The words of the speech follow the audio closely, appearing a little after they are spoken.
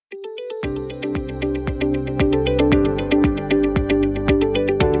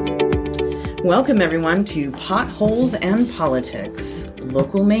Welcome, everyone, to Potholes and Politics,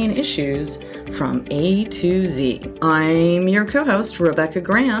 local Maine issues from A to Z. I'm your co-host, Rebecca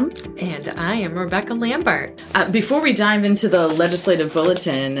Graham. And I am Rebecca Lambert. Before we dive into the legislative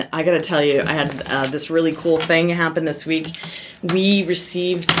bulletin, I got to tell you, I had this really cool thing happen this week. We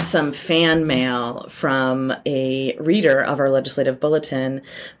received some fan mail from a reader of our legislative bulletin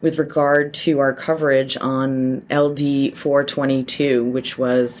with regard to our coverage on LD 422, which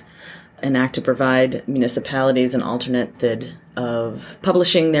was an act to provide municipalities an alternate method of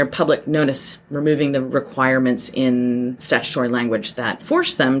publishing their public notice, removing the requirements in statutory language that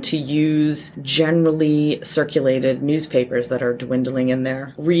force them to use generally circulated newspapers that are dwindling in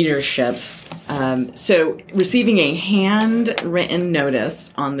their readership. So receiving a handwritten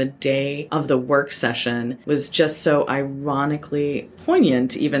notice on the day of the work session was just so ironically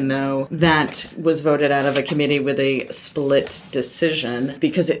poignant, even though that was voted out of a committee with a split decision,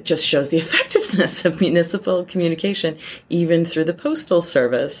 because it just shows the effectiveness of municipal communication, even through the Postal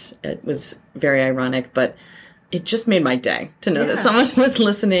Service. It was very ironic, but it just made my day to know that someone was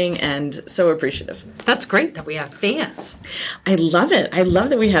listening and so appreciative. That's great that we have fans. I love it. I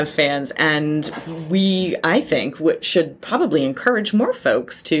love that we have fans, and I think, should probably encourage more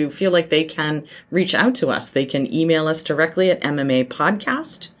folks to feel like they can reach out to us. They can email us directly at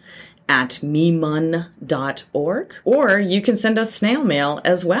mmapodcast@memun.org, or you can send us snail mail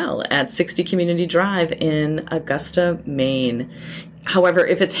as well at 60 Community Drive in Augusta, Maine. However,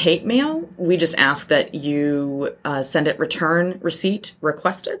 if it's hate mail, we just ask that you send it return receipt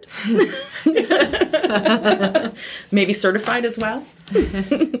requested. Maybe certified as well.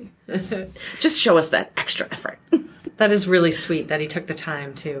 Just show us that extra effort. That is really sweet that he took the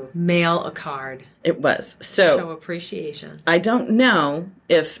time to mail a card. It was. So show appreciation. I don't know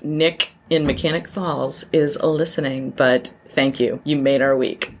if Nick in Mechanic Falls is listening, but thank you. You made our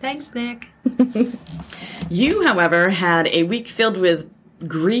week. Thanks, Nick. You, however, had a week filled with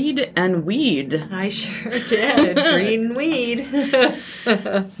greed and weed. I sure did. Greed and weed.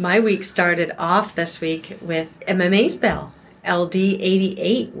 My week started off this week with MMA's bill, LD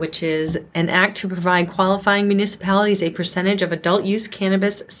 88, which is an act to provide qualifying municipalities a percentage of adult use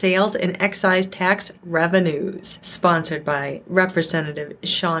cannabis sales and excise tax revenues, sponsored by Representative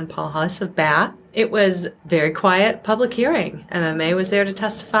Sean Paul Huss of Bath. It was very quiet public hearing. MMA was there to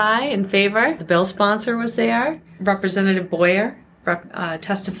testify in favor. The bill sponsor was there. Representative Boyer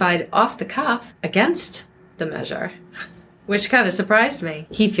testified off the cuff against the measure, which kind of surprised me.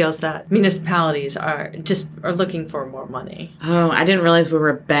 He feels that municipalities are looking for more money. Oh, I didn't realize we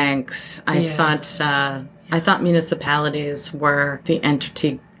were banks. I thought municipalities were the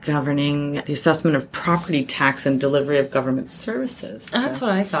entity governing the assessment of property tax and delivery of government services. So. That's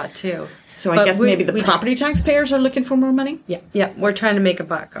what I thought, too. So I guess maybe the property taxpayers are looking for more money? Yeah. We're trying to make a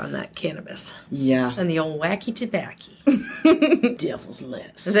buck on that cannabis. Yeah. And the old wacky tobacco. Devil's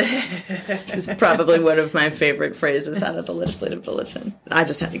lettuce. It's probably one of my favorite phrases out of the legislative bulletin. I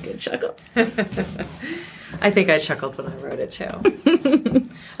just had a good chuckle. I think I chuckled when I wrote it, too.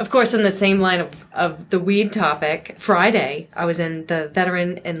 Of course, in the same line of the weed topic, Friday, I was in the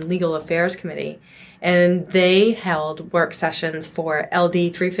Veteran and Legal Affairs Committee, and they held work sessions for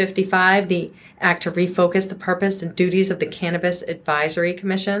LD 355, the act to refocus the purpose and duties of the Cannabis Advisory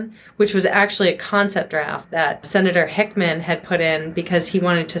Commission, which was actually a concept draft that Senator Hickman had put in because he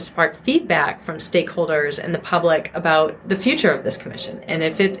wanted to spark feedback from stakeholders and the public about the future of this commission and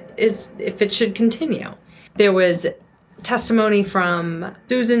if it should continue. There was testimony from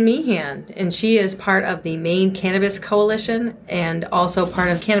Susan Meehan, and she is part of the Maine Cannabis Coalition and also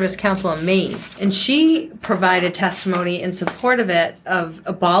part of Cannabis Council of Maine. And she provided testimony in support of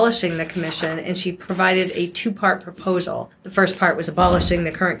abolishing the commission, and she provided a two-part proposal. The first part was abolishing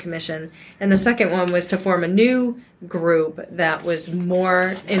the current commission, and the second one was to form a new group that was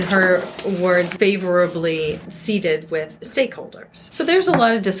more, in her words, favorably seated with stakeholders. So there's a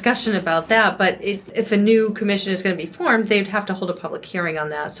lot of discussion about that, but if a new commission is going to be formed, they'd have to hold a public hearing on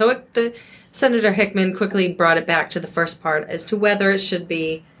that. So Senator Hickman quickly brought it back to the first part as to whether it should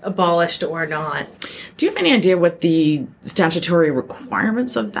be abolished or not. Do you have any idea what the statutory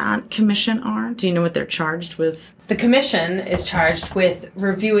requirements of that commission are? Do you know what they're charged with? The commission is charged with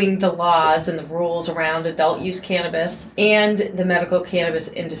reviewing the laws and the rules around adult use cannabis and the medical cannabis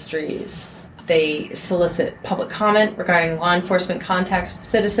industries. They solicit public comment regarding law enforcement contacts with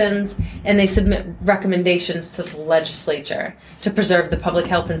citizens, and they submit recommendations to the legislature to preserve the public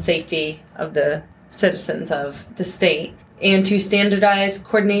health and safety of the citizens of the state, and to standardize,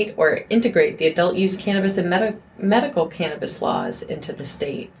 coordinate, or integrate the adult use cannabis and medical cannabis laws into the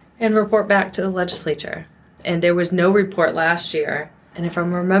state, and report back to the legislature. And there was no report last year And if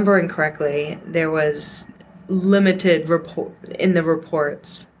I'm remembering correctly, there was limited report in the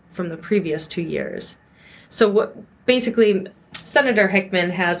reports from the previous 2 years. So what basically Senator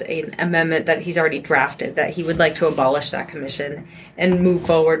Hickman has an amendment that he's already drafted that he would like to abolish that commission and move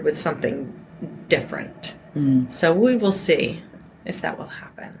forward with something different. So we will see if that will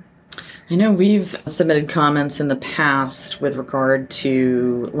happen. I know we've submitted comments in the past with regard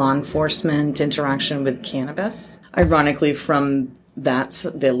to law enforcement interaction with cannabis. Ironically, from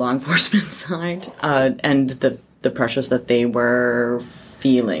the law enforcement side, and the pressures that they were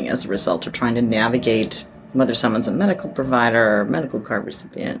feeling as a result of trying to navigate whether someone's a medical provider, medical card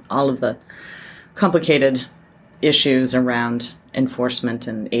recipient, all of the complicated issues around enforcement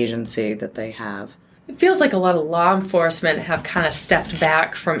and agency that they have. It feels like a lot of law enforcement have kind of stepped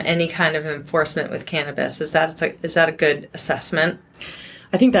back from any kind of enforcement with cannabis. Is that a good assessment?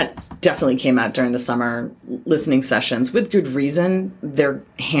 I think that definitely came out during the summer listening sessions with good reason. They're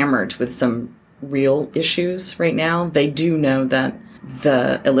hammered with some real issues right now. They do know that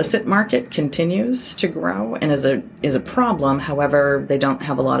the illicit market continues to grow and is a problem. However, they don't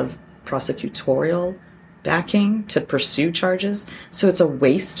have a lot of prosecutorial backing to pursue charges. So it's a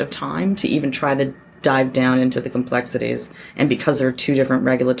waste of time to even try to dive down into the complexities. And because there are two different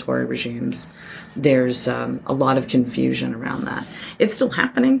regulatory regimes, there's a lot of confusion around that. It's still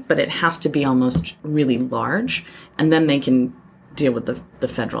happening, but it has to be almost really large. And then they can deal with the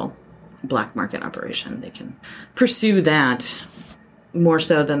federal black market operation. They can pursue that more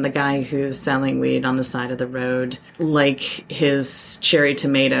so than the guy who's selling weed on the side of the road, like his cherry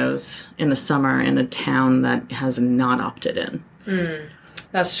tomatoes in the summer in a town that has not opted in.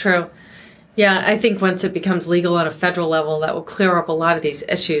 That's true. Yeah, I think once it becomes legal on a federal level, that will clear up a lot of these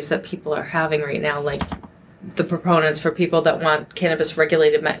issues that people are having right now, like the proponents for people that want cannabis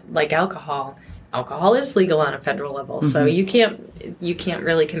regulated like alcohol. Alcohol is legal on a federal level, so you can't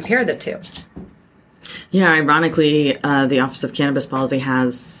really compare the two. Yeah, ironically, the Office of Cannabis Policy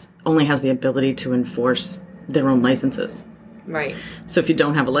only has the ability to enforce their own licenses. Right. So if you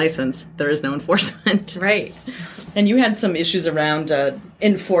don't have a license, there is no enforcement. Right. And you had some issues around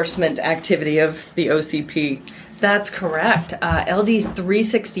enforcement activity of the OCP. That's correct. LD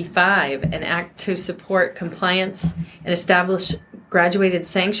 365, an act to support compliance and establish graduated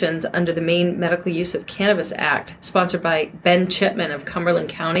sanctions under the Maine Medical Use of Cannabis Act, sponsored by Ben Chipman of Cumberland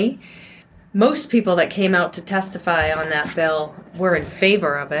County. Most people that came out to testify on that bill were in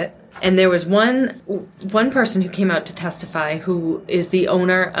favor of it. And there was one person who came out to testify who is the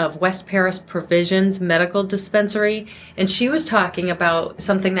owner of West Paris Provisions Medical Dispensary. And she was talking about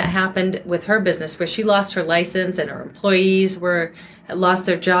something that happened with her business where she lost her license and her employees lost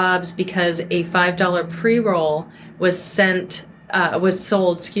their jobs because a $5 pre-roll was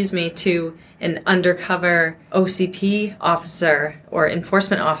sold to an undercover OCP officer or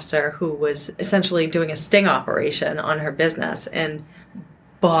enforcement officer who was essentially doing a sting operation on her business and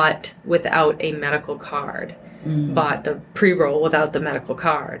bought without a medical card, bought the pre-roll without the medical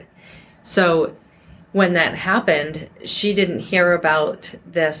card. So when that happened, she didn't hear about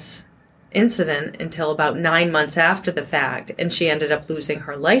this incident until about 9 months after the fact, and she ended up losing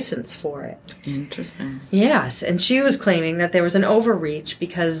her license for it. Interesting. Yes, and she was claiming that there was an overreach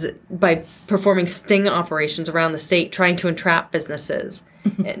because by performing sting operations around the state trying to entrap businesses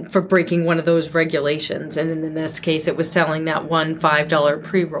and for breaking one of those regulations, and in this case it was selling that one $5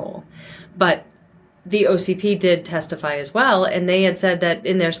 pre-roll. But the OCP did testify as well, and they had said that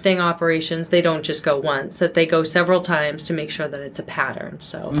in their sting operations, they don't just go once, that they go several times to make sure that it's a pattern.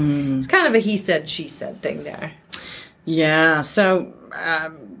 So it's kind of a he said, she said thing there. Yeah, so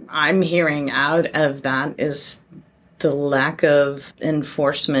I'm hearing out of that is the lack of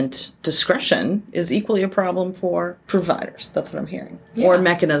enforcement discretion is equally a problem for providers. That's what I'm hearing. Yeah.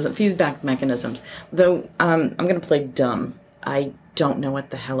 Or feedback mechanisms. Though I'm going to play dumb. I don't know what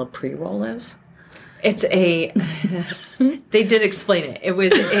the hell a pre-roll is. They did explain it.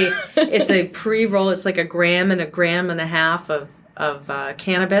 It's a pre-roll. It's like a gram and a half of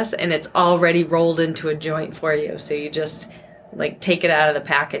cannabis, and it's already rolled into a joint for you. So you just take it out of the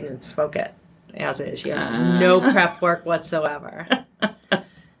packet and smoke it as is. You have no prep work whatsoever.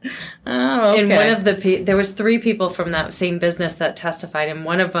 Oh, okay. And there was 3 people from that same business that testified, and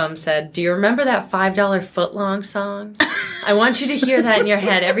one of them said, "Do you remember that $5 footlong song? I want you to hear that in your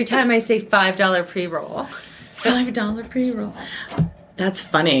head every time I say $5 pre-roll." $5 pre-roll. That's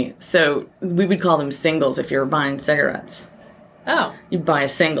funny. So we would call them singles if you were buying cigarettes. Oh. You'd buy a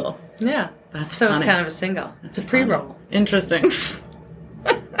single. Yeah. That's so funny. It's kind of a single. It's a pre-roll. Interesting.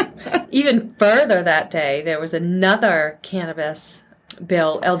 Even further that day, there was another cannabis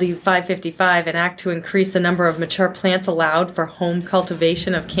bill, LD 555, an act to increase the number of mature plants allowed for home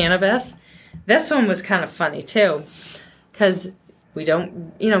cultivation of cannabis. This one was kind of funny, too, because we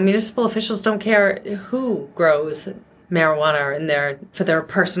don't, municipal officials don't care who grows marijuana for their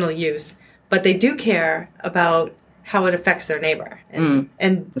personal use, but they do care about how it affects their neighbor.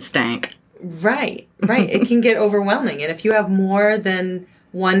 And the stank. Right. It can get overwhelming. And if you have more than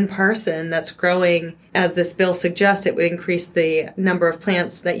one person that's growing, as this bill suggests, it would increase the number of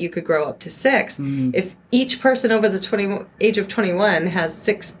plants that you could grow up to 6. If each person over the age of 21 has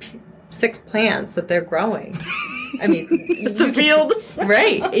six plants that they're growing, I mean, it's a field.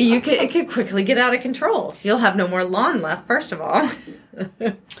 Right. It could quickly get out of control. You'll have no more lawn left, first of all.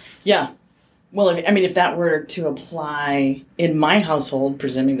 Yeah. Well, if that were to apply in my household,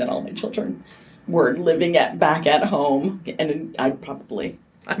 presuming that all my children were living back at home, and I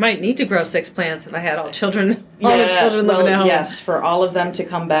might need to grow 6 plants if I had all the children living at home. Yes, for all of them to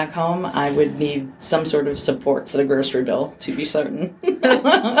come back home, I would need some sort of support for the grocery bill, to be certain.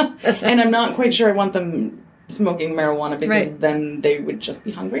 And I'm not quite sure I want them smoking marijuana because then they would just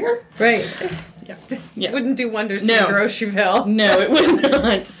be hungrier. Right. Yeah. Wouldn't do wonders for the grocery bill. No, it would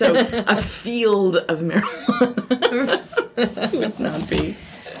not. So a field of marijuana would not be.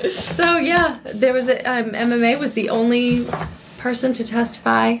 So there was MMA was the only person to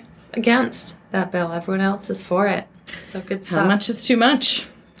testify against that bill. Everyone else is for it. So good stuff. How much is too much?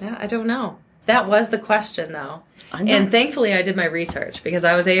 Yeah, I don't know. That was the question, though. And thankfully I did my research because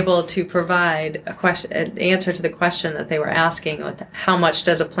I was able to provide an answer to the question that they were asking with how much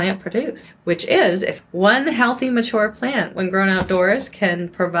does a plant produce? Which is, if one healthy mature plant when grown outdoors can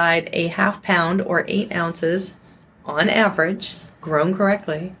provide a 1/2 pound or 8 ounces on average, grown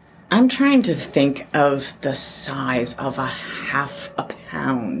correctly. I'm trying to think of the size of a 1/2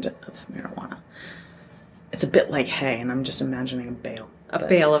 pound of marijuana. It's a bit like hay, and I'm just imagining a bale. A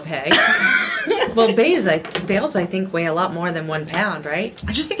bale of hay. Well, bales, I think, weigh a lot more than 1 pound, right?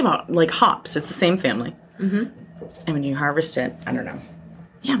 I just think about, like, hops. It's the same family. Mm-hmm. And when you harvest it, I don't know.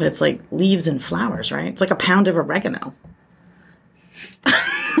 Yeah, but it's like leaves and flowers, right? It's like a pound of oregano.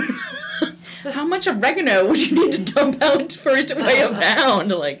 How much oregano would you need to dump out for it to weigh a pound?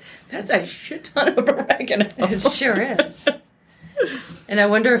 Like, that's a shit ton of oregano. It sure is. And I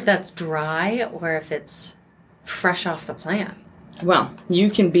wonder if that's dry or if it's fresh off the plant. Well,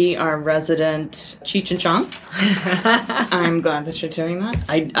 you can be our resident Cheech and Chong. I'm glad that you're doing that.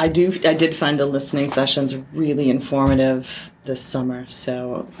 I did find the listening sessions really informative this summer,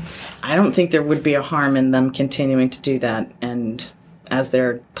 so I don't think there would be a harm in them continuing to do that. And as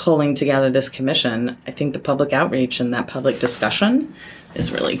they're pulling together this commission, I think the public outreach and that public discussion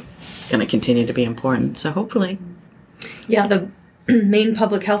is really going to continue to be important. So hopefully. Yeah, the Maine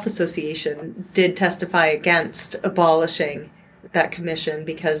Public Health Association did testify against abolishing that commission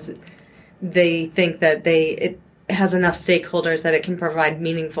because they think that it has enough stakeholders that it can provide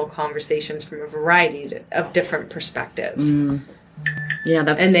meaningful conversations from a variety of different perspectives. Yeah,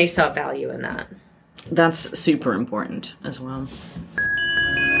 and they saw value in that. That's super important as well.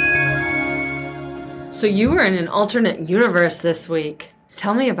 So you were in an alternate universe this week.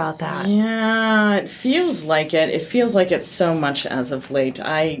 Tell me about that. Yeah, it feels like it. It feels like it so much as of late.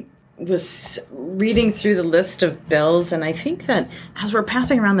 I was reading through the list of bills, and I think that as we're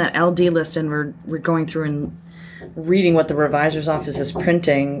passing around that LD list and we're going through and reading what the revisor's office is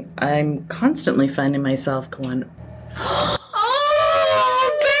printing, I'm constantly finding myself going, "Oh,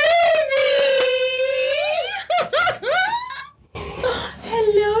 baby!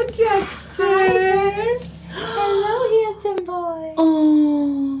 Hello, Dexter. Hi, hello, handsome boy.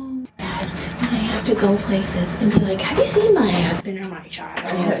 Oh, Dad, I have to go places and be like, have you seen my husband or my child?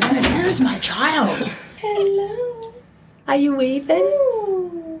 where's my child? Hello. Are you waving?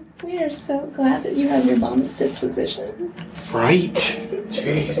 Ooh, we are so glad that you have your mom's disposition. Right.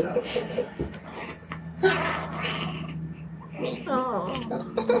 Jesus. Alright.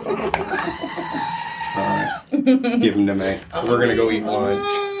 Give him to me. We're gonna go eat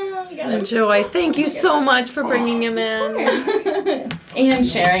lunch. Joy, thank you so much for bringing him in. And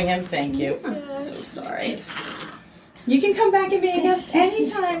sharing him, thank you. I'm so sorry. You can come back and be a guest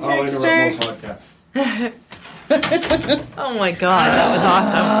anytime, I'll Dexter. interrupt my podcast. Oh my God, that was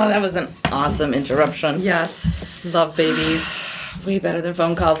awesome. Oh, that was an awesome interruption. Yes, love babies. Way better than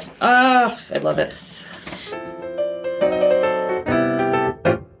phone calls. Oh, I love it.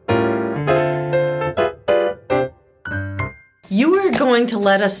 You were going to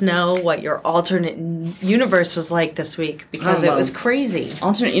let us know what your alternate universe was like this week because it was crazy.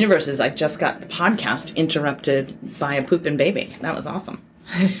 Alternate universes, I just got the podcast interrupted by a pooping baby. That was awesome.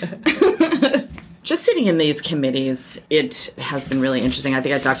 just sitting in these committees, it has been really interesting. I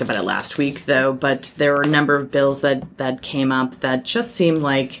think I talked about it last week, though, but there were a number of bills that came up that just seem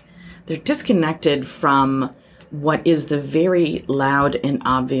like they're disconnected from what is the very loud and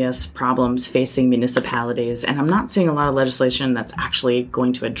obvious problems facing municipalities. And I'm not seeing a lot of legislation that's actually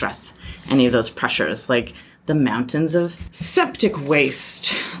going to address any of those pressures, like the mountains of septic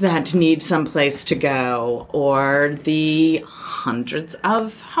waste that need someplace to go, or the hundreds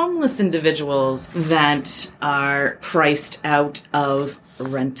of homeless individuals that are priced out of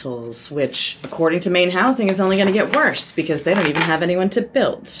rentals, which, according to Maine Housing, is only going to get worse because they don't even have anyone to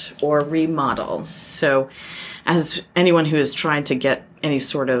build or remodel. So as anyone who has tried to get any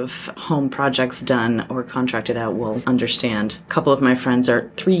sort of home projects done or contracted out will understand, a couple of my friends are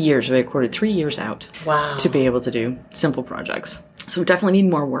 3 years, they recorded 3 years out to be able to do simple projects. So we definitely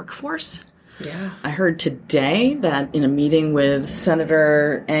need more workforce. Yeah. I heard today that in a meeting with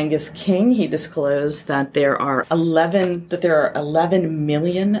Senator Angus King, he disclosed that there are 11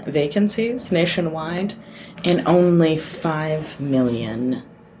 million vacancies nationwide and only 5 million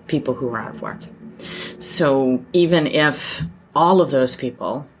people who are out of work. So even if all of those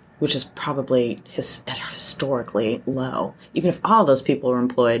people, which is probably historically low, even if all those people were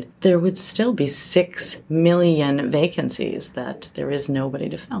employed, there would still be 6 million vacancies that there is nobody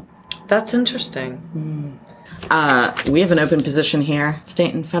to fill. That's interesting. We have an open position here,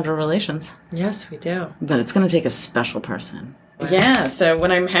 state and federal relations. Yes, we do. But it's going to take a special person. Yeah, so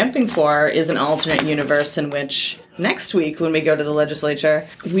what I'm hoping for is an alternate universe in which next week when we go to the legislature,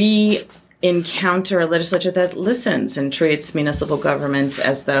 we encounter a legislature that listens and treats municipal government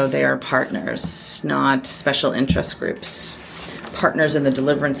as though they are partners, not special interest groups, partners in the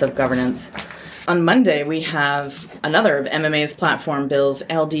deliverance of governance. On Monday, we have another of MMA's platform bills,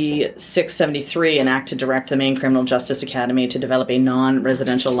 LD 673, an act to direct the Maine Criminal Justice Academy to develop a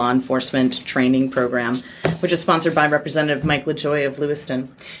non-residential law enforcement training program, which is sponsored by Representative Mike LaJoy of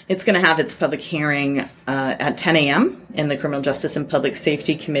Lewiston. It's going to have its public hearing at 10 a.m. in the Criminal Justice and Public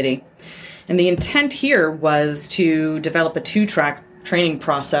Safety Committee. And the intent here was to develop a 2-track training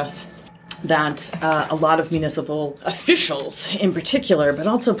process that a lot of municipal officials in particular, but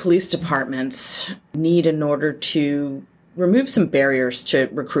also police departments, need in order to remove some barriers to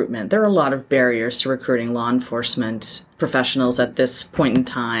recruitment. There are a lot of barriers to recruiting law enforcement professionals at this point in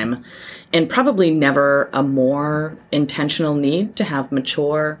time, and probably never a more intentional need to have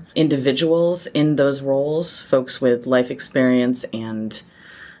mature individuals in those roles, folks with life experience and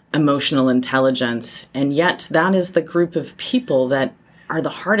emotional intelligence. And yet that is the group of people that are the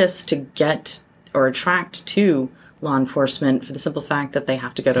hardest to get or attract to law enforcement for the simple fact that they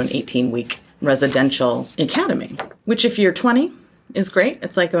have to go to an 18-week residential academy, which if you're 20 is great.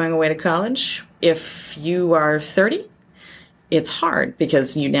 It's like going away to college. If you are 30, it's hard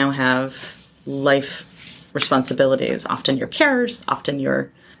because you now have life responsibilities. Often your carers, often your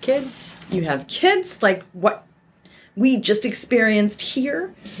kids. You have kids like what we just experienced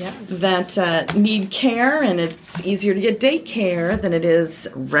here that need care, and it's easier to get daycare than it is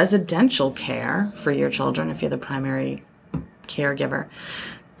residential care for your children if you're the primary caregiver.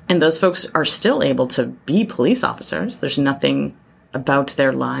 And those folks are still able to be police officers. There's nothing about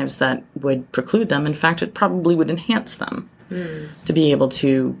their lives that would preclude them. In fact, it probably would enhance them to be able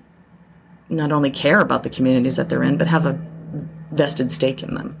to not only care about the communities that they're in, but have a vested stake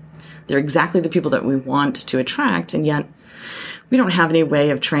in them. They're exactly the people that we want to attract, and yet we don't have any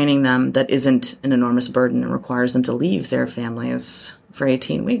way of training them that isn't an enormous burden and requires them to leave their families for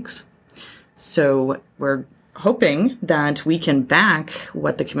 18 weeks. So we're hoping that we can back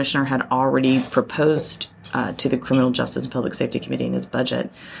what the commissioner had already proposed to the Criminal Justice and Public Safety Committee in his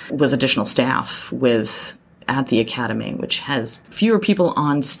budget was additional staff at the academy, which has fewer people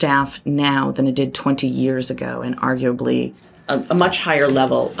on staff now than it did 20 years ago, and arguably a much higher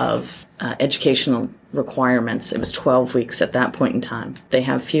level of educational requirements. It was 12 weeks at that point in time. They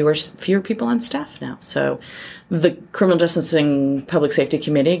have fewer people on staff now. So the Criminal Justice and Public Safety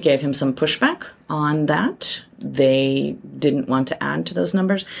Committee gave him some pushback on that. They didn't want to add to those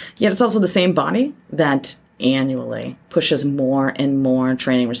numbers. Yet it's also the same body that annually pushes more and more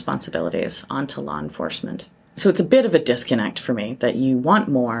training responsibilities onto law enforcement. So it's a bit of a disconnect for me that you want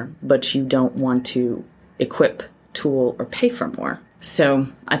more, but you don't want to equip, tool, or pay for more. So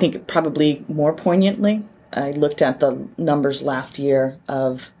I think probably more poignantly, I looked at the numbers last year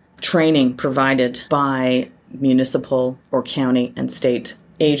of training provided by municipal or county and state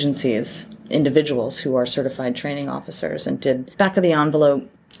agencies, individuals who are certified training officers, and did back of the envelope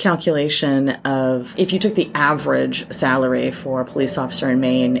calculation of if you took the average salary for a police officer in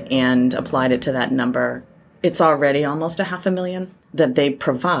Maine and applied it to that number, it's already almost $500,000 that they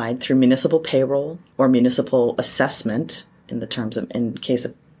provide through municipal payroll or municipal assessment in case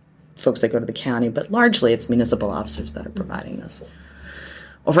of folks that go to the county, but largely it's municipal officers that are providing this.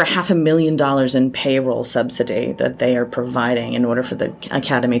 Over $500,000 in payroll subsidy that they are providing in order for the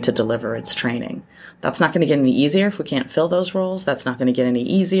academy to deliver its training. That's not going to get any easier if we can't fill those roles. That's not going to get any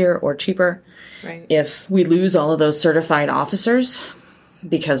easier or cheaper if we lose all of those certified officers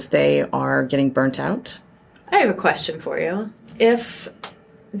because they are getting burnt out. I have a question for you. If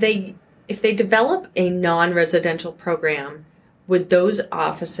they develop a non-residential program, would those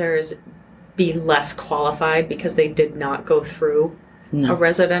officers be less qualified because they did not go through a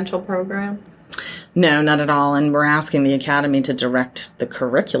residential program? No, not at all. And we're asking the academy to direct the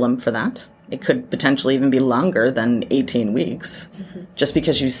curriculum for that. It could potentially even be longer than 18 weeks. Mm-hmm. Just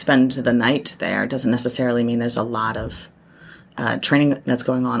because you spend the night there doesn't necessarily mean there's a lot of training that's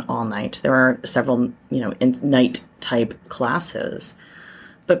going on all night. There are several, night type classes.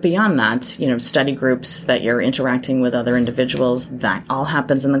 But beyond that, study groups that you're interacting with other individuals, that all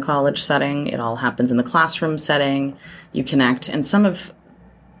happens in the college setting. It all happens in the classroom setting. You connect. And some of,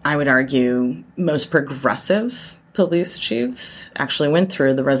 I would argue, most progressive police chiefs actually went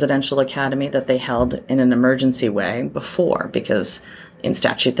through the residential academy that they held in an emergency way before, because in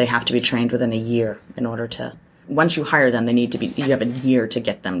statute they have to be trained within a year in order to, once you hire them, you have a year to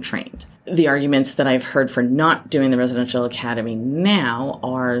get them trained. The arguments that I've heard for not doing the residential academy now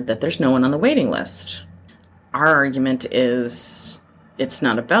are that there's no one on the waiting list. Our argument is it's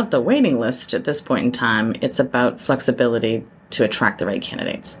not about the waiting list at this point in time. It's about flexibility to attract the right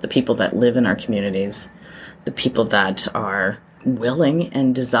candidates, the people that live in our communities, the people that are willing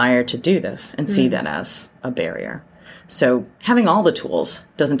and desire to do this and see that as a barrier. So having all the tools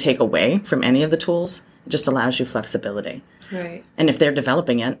doesn't take away from any of the tools. It just allows you flexibility. Right. And if they're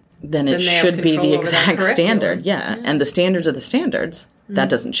developing it, then it should be the exact standard. Yeah. And the standards are the standards. That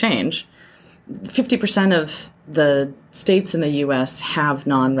doesn't change. 50% of the states in the U.S. have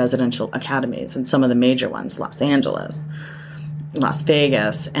non-residential academies, and some of the major ones, Los Angeles, Las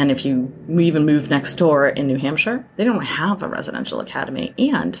Vegas, and if you even move next door in New Hampshire, they don't have a residential academy,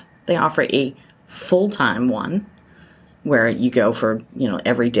 and they offer a full-time one where you go for,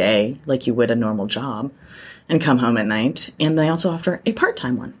 every day like you would a normal job and come home at night. And they also offer a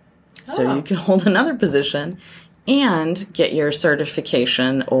part-time one. So you can hold another position and get your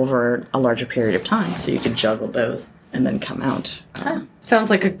certification over a larger period of time. So you can juggle both and then come out. Sounds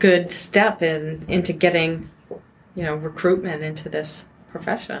like a good step into getting, recruitment into this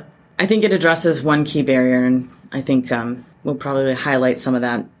profession. I think it addresses one key barrier, and I think we'll probably highlight some of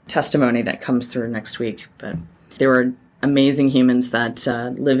that testimony that comes through next week. But there are amazing humans that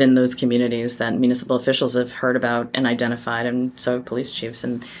live in those communities that municipal officials have heard about and identified, and so have police chiefs.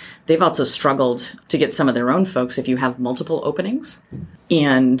 And they've also struggled to get some of their own folks. If you have multiple openings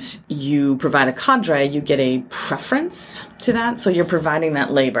and you provide a cadre, you get a preference to that. So you're providing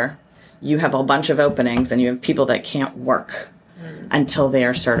that labor. You have a bunch of openings and you have people that can't work until they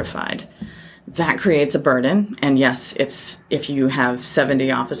are certified. That creates a burden. And yes, if you have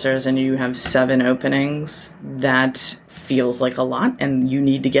 70 officers and you have 7 openings, that feels like a lot, and you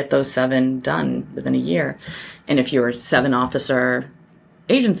need to get those 7 done within a year. And if you're a 7-officer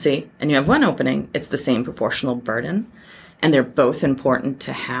agency and you have 1 opening, it's the same proportional burden, and they're both important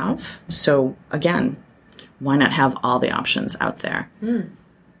to have. So again, why not have all the options out there?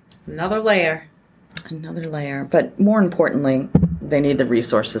 Another layer. But more importantly, they need the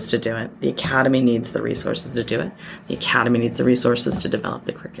resources to do it. The academy needs the resources to do it. The academy needs the resources to develop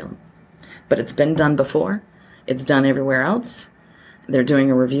the curriculum. But it's been done before. It's done everywhere else. They're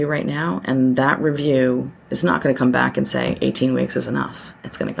doing a review right now, and that review is not going to come back and say 18 weeks is enough.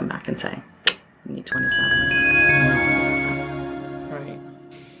 It's going to come back and say, we need 27. Right.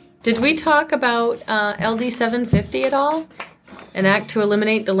 Did we talk about LD 750 at all? An act to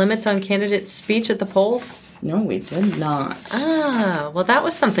eliminate the limits on candidates' speech at the polls? No, we did not. Well, that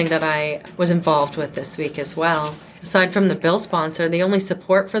was something that I was involved with this week as well. Aside from the bill sponsor, the only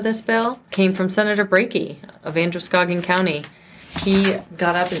support for this bill came from Senator Brakey of Androscoggin County. He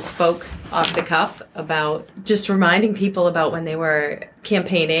got up and spoke off the cuff about just reminding people about when they were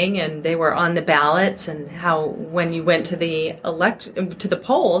campaigning and they were on the ballots, and how when you went to the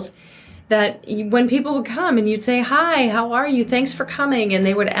polls, that when people would come and you'd say, "Hi, how are you? Thanks for coming." And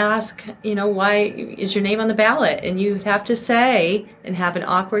they would ask, why is your name on the ballot? And you'd have to say, and have an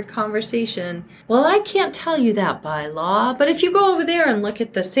awkward conversation, "Well, I can't tell you that by law, but if you go over there and look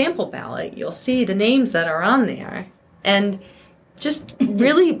at the sample ballot, you'll see the names that are on there." And just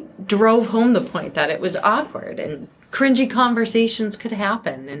really drove home the point that it was awkward and cringy conversations could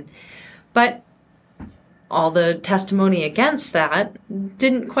happen. But all the testimony against that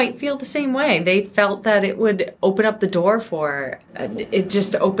didn't quite feel the same way. They felt that it would open up the door for, it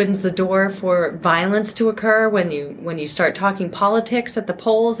just opens the door for violence to occur when you start talking politics at the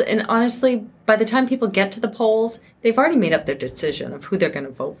polls. And honestly, by the time people get to the polls, they've already made up their decision of who they're going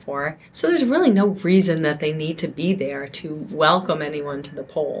to vote for. So there's really no reason that they need to be there to welcome anyone to the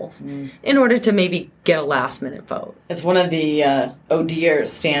polls in order to maybe get a last-minute vote. It's one of the ODIHR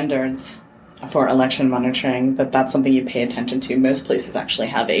standards for election monitoring, that's something you pay attention to. Most places actually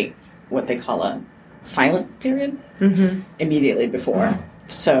have what they call a silent period immediately before.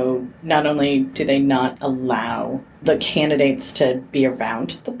 So not only do they not allow the candidates to be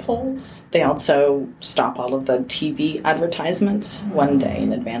around the polls, they also stop all of the TV advertisements one day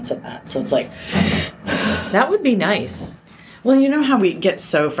in advance of that. So it's like... That would be nice. Well, you know how we get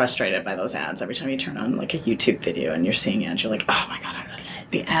so frustrated by those ads every time you turn on like a YouTube video and you're seeing ads, you're like, oh my God,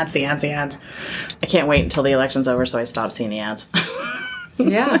 the ads. I can't wait until the election's over so I stop seeing the ads.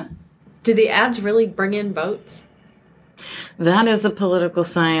 Yeah. Do the ads really bring in votes? That is a political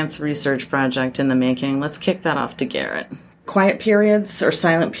science research project in the making. Let's kick that off to Garrett. Quiet periods or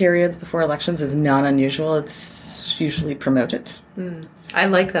silent periods before elections is not unusual. It's usually promoted. I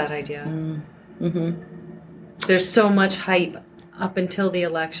like that idea. There's so much hype up until the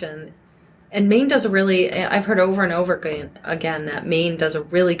election. And Maine does I've heard over and over again that Maine does a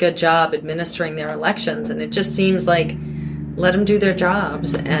really good job administering their elections. And it just seems like let them do their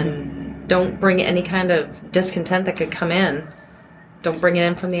jobs and don't bring any kind of discontent that could come in. Don't bring it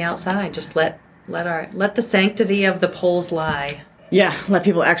in from the outside. Just let the sanctity of the polls lie. Yeah, let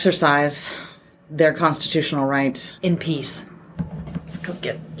people exercise their constitutional right. In peace. Let's go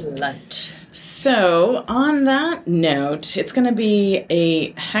get lunch. So, on that note, it's going to be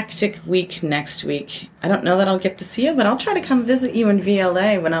a hectic week next week. I don't know that I'll get to see you, but I'll try to come visit you in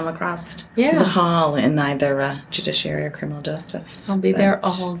VLA when I'm across the hall in either judiciary or criminal justice. I'll be there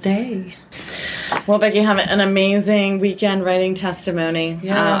all day. Well, Becky, have an amazing weekend writing testimony.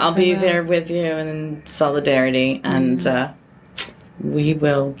 Yes, I'll be there with you in solidarity, and we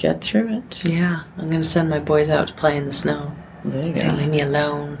will get through it. Yeah, I'm going to send my boys out to play in the snow. There you Say, go. leave me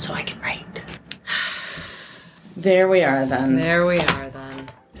alone so I can write. There we are, then. There we are, then.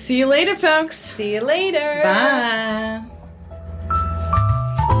 See you later, folks. See you later. Bye.